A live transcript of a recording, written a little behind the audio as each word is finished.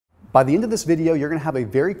By the end of this video, you're gonna have a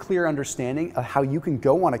very clear understanding of how you can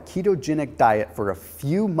go on a ketogenic diet for a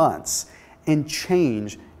few months and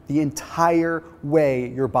change the entire way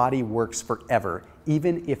your body works forever,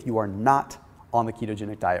 even if you are not on the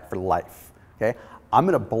ketogenic diet for life, okay? I'm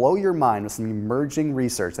gonna blow your mind with some emerging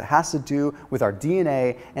research that has to do with our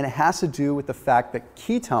DNA, and it has to do with the fact that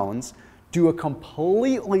ketones do a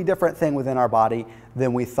completely different thing within our body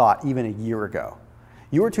than we thought even a year ago.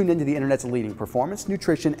 You are tuned into the internet's leading performance,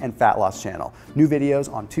 nutrition, and fat loss channel. New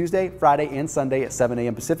videos on Tuesday, Friday, and Sunday at 7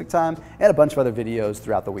 a.m. Pacific time, and a bunch of other videos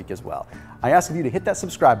throughout the week as well. I ask of you to hit that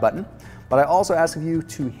subscribe button, but I also ask of you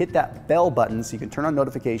to hit that bell button so you can turn on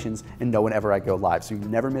notifications and know whenever I go live, so you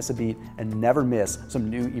never miss a beat and never miss some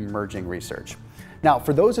new emerging research. Now,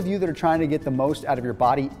 for those of you that are trying to get the most out of your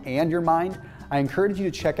body and your mind, I encourage you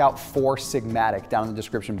to check out 4 Sigmatic down in the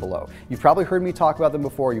description below. You've probably heard me talk about them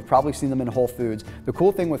before. You've probably seen them in Whole Foods. The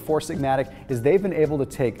cool thing with 4 Sigmatic is they've been able to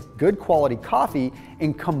take good quality coffee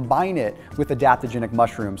and combine it with adaptogenic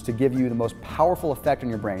mushrooms to give you the most powerful effect on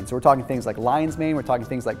your brain. So we're talking things like lion's mane, we're talking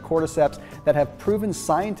things like cordyceps that have proven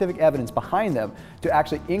scientific evidence behind them to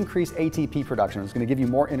actually increase ATP production. It's gonna give you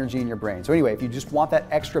more energy in your brain. So anyway, if you just want that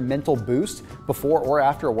extra mental boost before or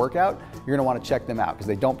after a workout, you're gonna wanna check them out because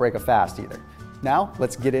they don't break a fast either. Now,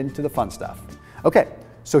 let's get into the fun stuff. Okay,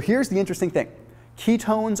 so here's the interesting thing.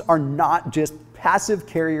 Ketones are not just passive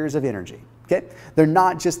carriers of energy, okay? They're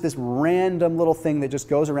not just this random little thing that just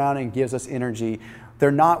goes around and gives us energy. They're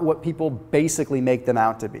not what people basically make them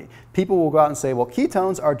out to be. People will go out and say, well,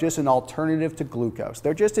 ketones are just an alternative to glucose.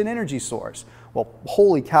 They're just an energy source. Well,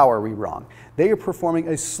 holy cow, are we wrong. They are performing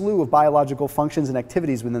a slew of biological functions and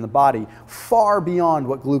activities within the body far beyond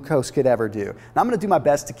what glucose could ever do. Now, I'm gonna do my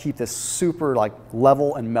best to keep this super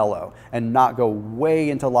level and mellow and not go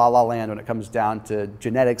way into la-la land when it comes down to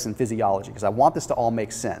genetics and physiology, because I want this to all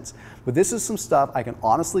make sense. But this is some stuff I can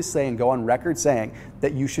honestly say and go on record saying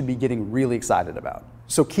that you should be getting really excited about.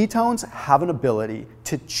 So ketones have an ability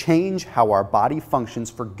to change how our body functions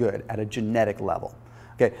for good at a genetic level.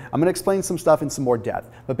 Okay, I'm gonna explain some stuff in some more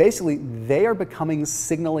depth, but basically they are becoming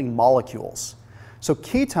signaling molecules. So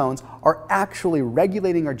ketones are actually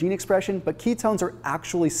regulating our gene expression, but ketones are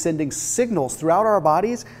actually sending signals throughout our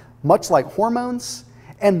bodies, much like hormones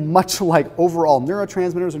and much like overall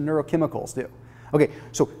neurotransmitters or neurochemicals do. Okay,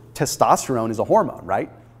 so testosterone is a hormone,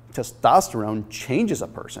 right? Testosterone changes a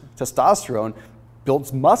person. Testosterone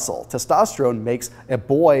builds muscle. Testosterone makes a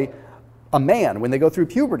boy a man when they go through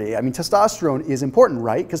puberty. I mean, testosterone is important,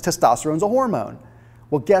 right? Because testosterone's a hormone.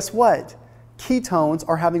 Well, guess what? Ketones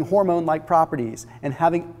are having hormone-like properties and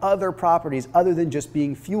having other properties other than just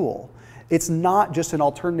being fuel. It's not just an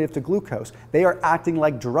alternative to glucose. They are acting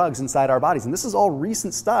like drugs inside our bodies. And this is all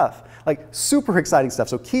recent stuff, like super exciting stuff.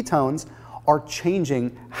 So ketones are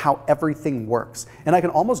changing how everything works. And I can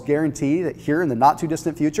almost guarantee that here in the not too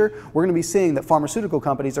distant future, we're gonna be seeing that pharmaceutical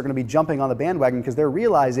companies are gonna be jumping on the bandwagon because they're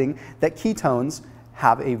realizing that ketones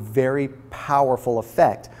have a very powerful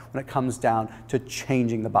effect when it comes down to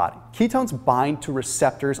changing the body. Ketones bind to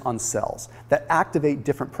receptors on cells that activate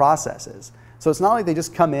different processes. So it's not like they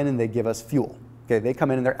just come in and they give us fuel. Okay, they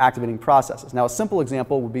come in and they're activating processes. Now, a simple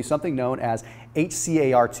example would be something known as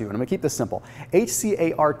HCAR2, and I'm gonna keep this simple.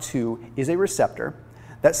 HCAR2 is a receptor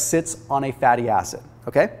that sits on a fatty acid,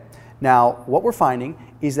 okay? Now, what we're finding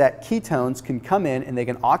is that ketones can come in and they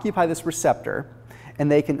can occupy this receptor,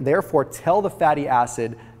 and they can therefore tell the fatty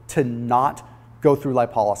acid to not go through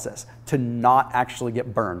lipolysis, to not actually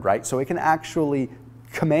get burned, right? So it can actually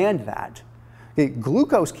command that. Okay,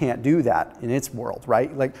 glucose can't do that in its world,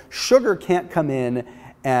 right? Like sugar can't come in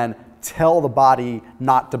and tell the body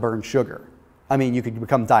not to burn sugar. I mean, you could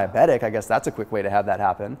become diabetic. I guess that's a quick way to have that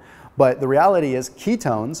happen. But the reality is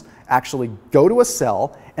ketones actually go to a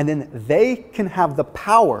cell and then they can have the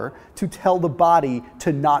power to tell the body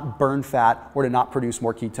to not burn fat or to not produce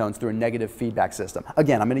more ketones through a negative feedback system.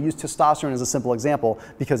 Again, I'm going to use testosterone as a simple example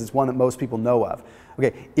because it's one that most people know of.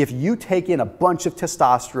 Okay, if you take in a bunch of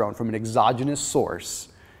testosterone from an exogenous source,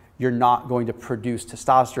 you're not going to produce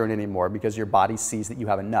testosterone anymore because your body sees that you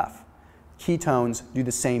have enough. Ketones do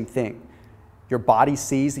the same thing. Your body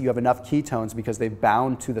sees that you have enough ketones because they've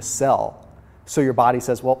bound to the cell. So your body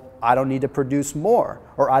says, well, I don't need to produce more,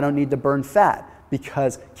 or I don't need to burn fat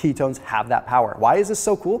because ketones have that power. Why is this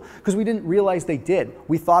so cool? Because we didn't realize they did.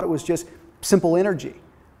 We thought it was just simple energy,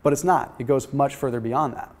 but it's not. It goes much further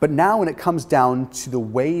beyond that. But now when it comes down to the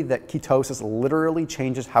way that ketosis literally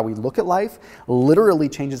changes how we look at life, literally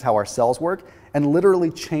changes how our cells work, and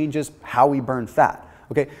literally changes how we burn fat,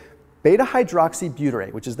 okay?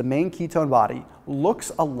 Beta-hydroxybutyrate, which is the main ketone body,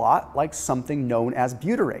 looks a lot like something known as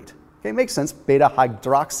butyrate. Okay, it makes sense,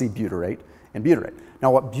 beta-hydroxybutyrate and butyrate.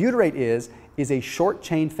 Now what butyrate is a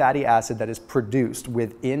short-chain fatty acid that is produced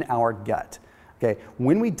within our gut. Okay?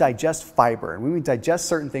 When we digest fiber and when we digest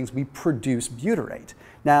certain things, we produce butyrate.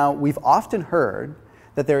 Now, we've often heard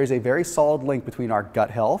that there is a very solid link between our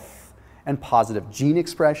gut health and positive gene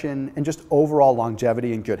expression and just overall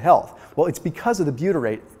longevity and good health. Well, it's because of the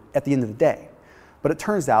butyrate at the end of the day. But it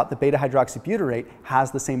turns out that beta-hydroxybutyrate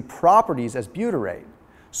has the same properties as butyrate.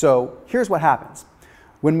 So here's what happens.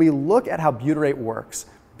 When we look at how butyrate works,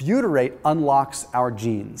 butyrate unlocks our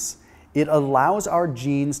genes. It allows our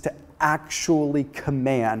genes to actually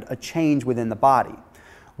command a change within the body.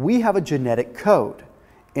 We have a genetic code,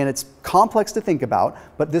 and it's complex to think about,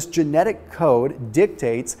 but this genetic code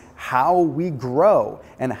dictates how we grow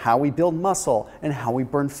and how we build muscle and how we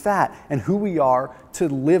burn fat and who we are to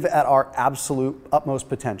live at our absolute utmost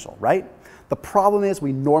potential, right? The problem is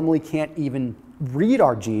we normally can't even read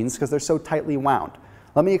our genes because they're so tightly wound.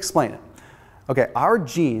 Let me explain it. Okay, our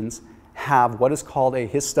genes have what is called a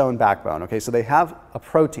histone backbone, okay? So they have a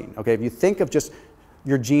protein, okay? If you think of just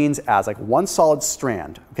your genes as like one solid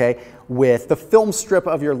strand, okay, with the film strip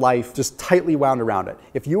of your life just tightly wound around it.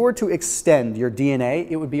 If you were to extend your DNA,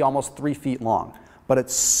 it would be almost 3 feet long. But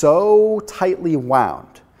it's so tightly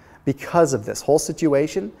wound because of this whole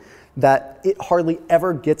situation that it hardly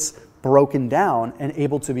ever gets broken down and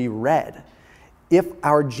able to be read. If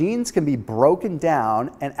our genes can be broken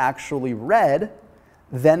down and actually read,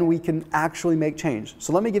 then we can actually make change.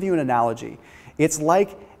 So let me give you an analogy. It's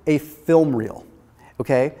like a film reel.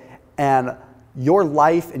 Okay? And your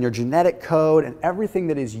life and your genetic code and everything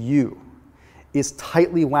that is you is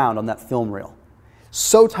tightly wound on that film reel.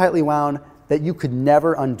 So tightly wound that you could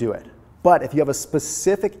never undo it. But if you have a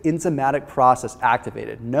specific enzymatic process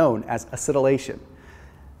activated, known as acetylation,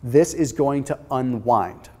 this is going to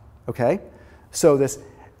unwind. Okay? So this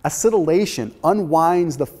acetylation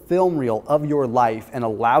unwinds the film reel of your life and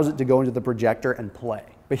allows it to go into the projector and play.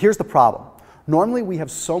 But here's the problem. Normally, we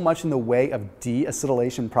have so much in the way of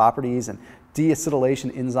deacetylation properties and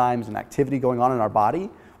deacetylation enzymes and activity going on in our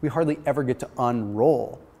body, we hardly ever get to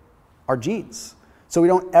unroll our genes. So we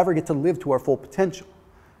don't ever get to live to our full potential.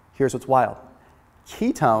 Here's what's wild.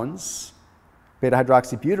 Ketones,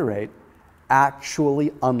 beta-hydroxybutyrate,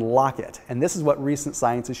 actually unlock it. And this is what recent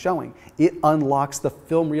science is showing. It unlocks the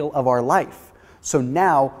film reel of our life. So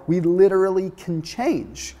now we literally can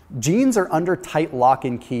change. Genes are under tight lock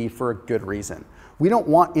and key for a good reason. We don't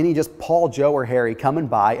want any just Paul, Joe, or Harry coming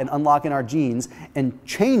by and unlocking our genes and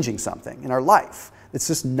changing something in our life. It's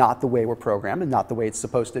just not the way we're programmed and not the way it's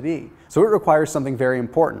supposed to be. So it requires something very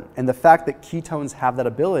important. And the fact that ketones have that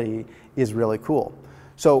ability is really cool.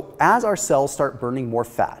 So as our cells start burning more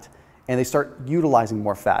fat and they start utilizing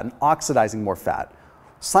more fat and oxidizing more fat,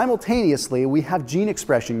 simultaneously we have gene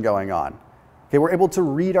expression going on. Okay, we're able to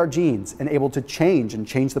read our genes and able to change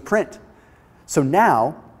the print. So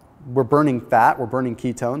now we're burning fat, we're burning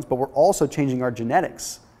ketones, but we're also changing our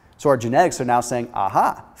genetics. So our genetics are now saying,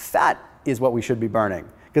 aha, fat is what we should be burning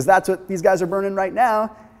because that's what these guys are burning right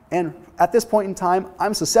now. And at this point in time,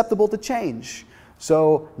 I'm susceptible to change.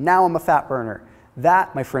 So now I'm a fat burner.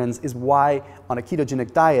 That, my friends, is why on a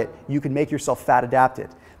ketogenic diet, you can make yourself fat adapted.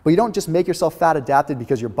 But you don't just make yourself fat adapted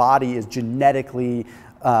because your body is genetically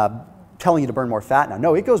telling you to burn more fat now.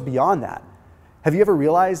 No, it goes beyond that. Have you ever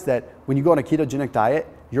realized that when you go on a ketogenic diet,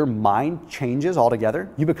 your mind changes altogether?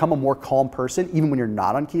 You become a more calm person even when you're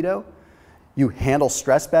not on keto? You handle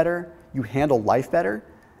stress better, you handle life better.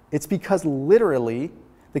 It's because literally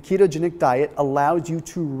the ketogenic diet allows you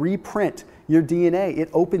to reprint your DNA. It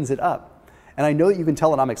opens it up. And I know that you can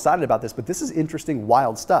tell that I'm excited about this, but this is interesting,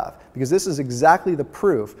 wild stuff, because this is exactly the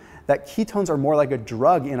proof that ketones are more like a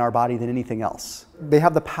drug in our body than anything else. They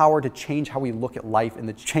have the power to change how we look at life and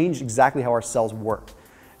to change exactly how our cells work.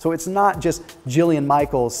 So it's not just Jillian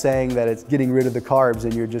Michaels saying that it's getting rid of the carbs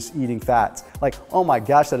and you're just eating fats. Like, oh my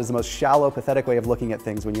gosh, that is the most shallow, pathetic way of looking at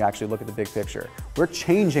things when you actually look at the big picture. We're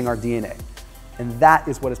changing our DNA, and that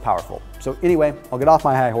is what is powerful. So anyway, I'll get off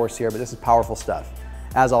my high horse here, but this is powerful stuff.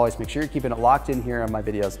 As always, make sure you're keeping it locked in here on my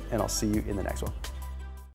videos, and I'll see you in the next one.